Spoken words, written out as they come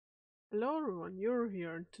Hello everyone, Yorû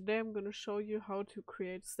here, and today I'm going to show you how to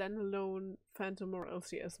create standalone Fantome or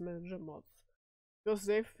LCS-Manager mods. Because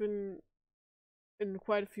they've been in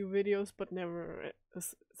quite a few videos, but never a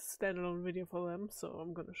standalone video for them, so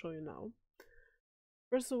I'm going to show you now.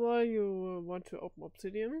 First of all, you want to open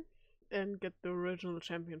Obsidian and get the original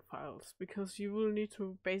champion files, because you will need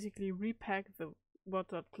to basically repack the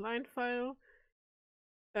mod.client file,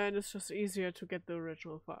 and it's just easier to get the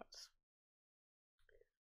original files.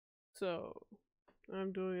 So,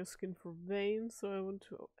 I'm doing a skin for Vayne, so I want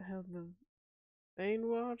to have the Vayne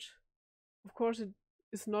watch. Of course, it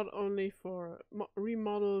is not only for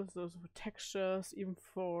remodels, those for textures, even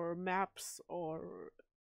for maps or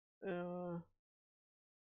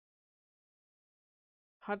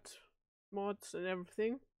HUD mods and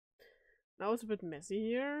everything. Now it's a bit messy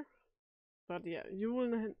here, but yeah, you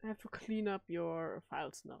will have to clean up your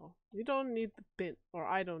files now. You don't need the bin, or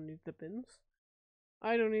I don't need the bins.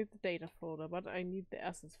 I don't need the data folder, but I need the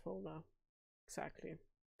assets folder. Exactly.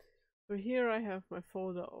 So here I have my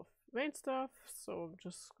folder of Vayne stuff, so I'm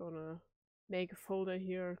just gonna make a folder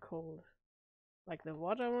here called like the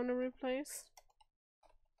what I want to replace.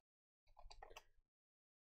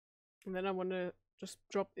 And then I want to just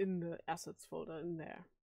drop in the assets folder in there.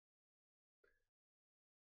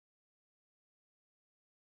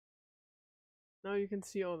 Now you can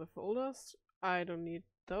see all the folders. I don't need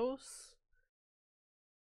those.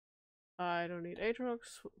 I don't need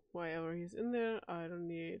Aatrox, wherever he's in there. I don't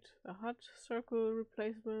need the HUD circle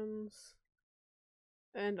replacements.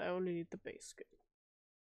 And I only need the base skin.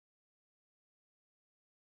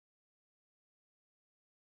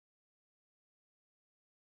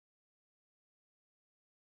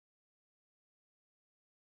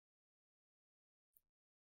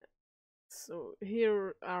 So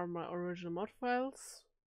here are my original mod files,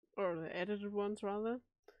 or the edited ones rather.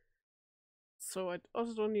 So I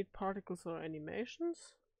also don't need particles or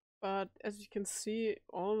animations, but as you can see,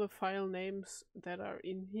 all the file names that are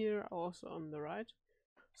in here are also on the right.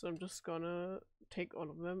 So I'm just gonna take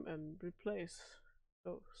all of them and replace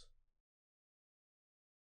those.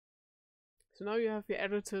 So now you have your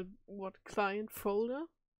edited what client folder.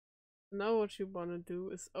 Now what you wanna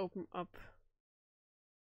do is open up.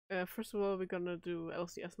 First of all, we're gonna do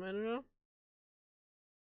LCS-Manager.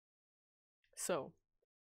 So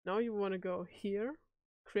now you want to go here,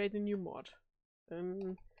 create a new mod,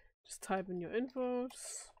 and just type in your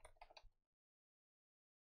infos.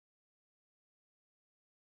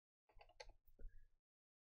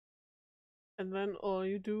 And then all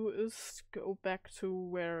you do is go back to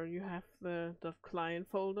where you have the .client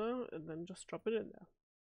folder and then just drop it in there.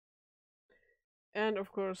 And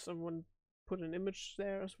of course I want to put an image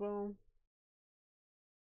there as well.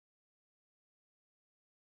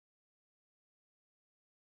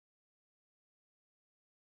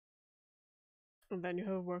 And then you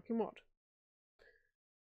have a working mod.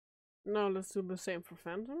 Now let's do the same for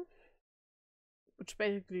Fantome, which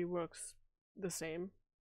basically works the same.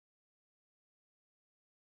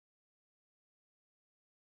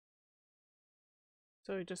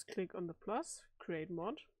 So you just click on the plus, create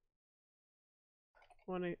mod.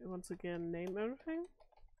 Once again name everything.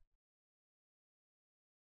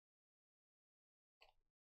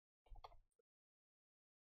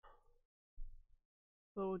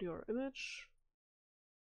 Load your image.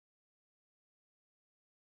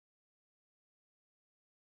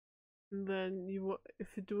 And then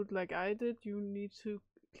if you do it like I did, you need to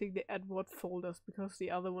click the add what folders, because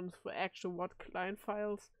the other ones were actual what client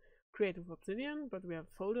files created with Obsidian, but we have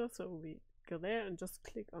a folder, so we go there and just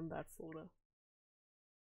click on that folder.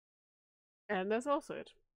 And that's also it.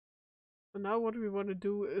 And now what we want to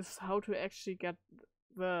do is how to actually get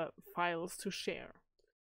the files to share.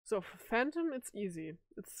 So for Fantome, it's easy.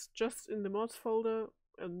 It's just in the mods folder,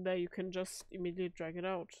 and there you can just immediately drag it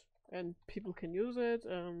out, and people can use it,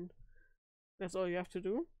 and that's all you have to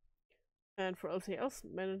do. And for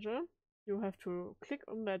LCS-Manager, you have to click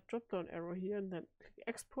on that drop down arrow here and then click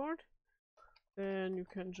export. Then you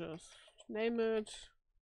can just name it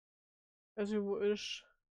as you wish.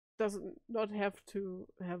 Doesn't not have to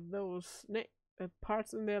have those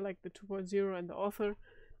parts in there like the 2.0 and the author,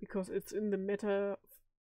 because it's in the meta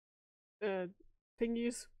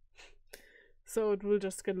thingies. So it will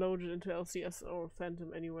just get loaded into LCS or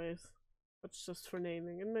Fantome anyways. It's just for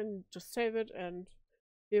naming, and then just save it, and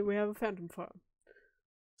here we have a Fantome file.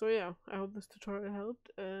 So yeah, I hope this tutorial helped,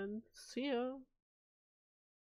 and see ya!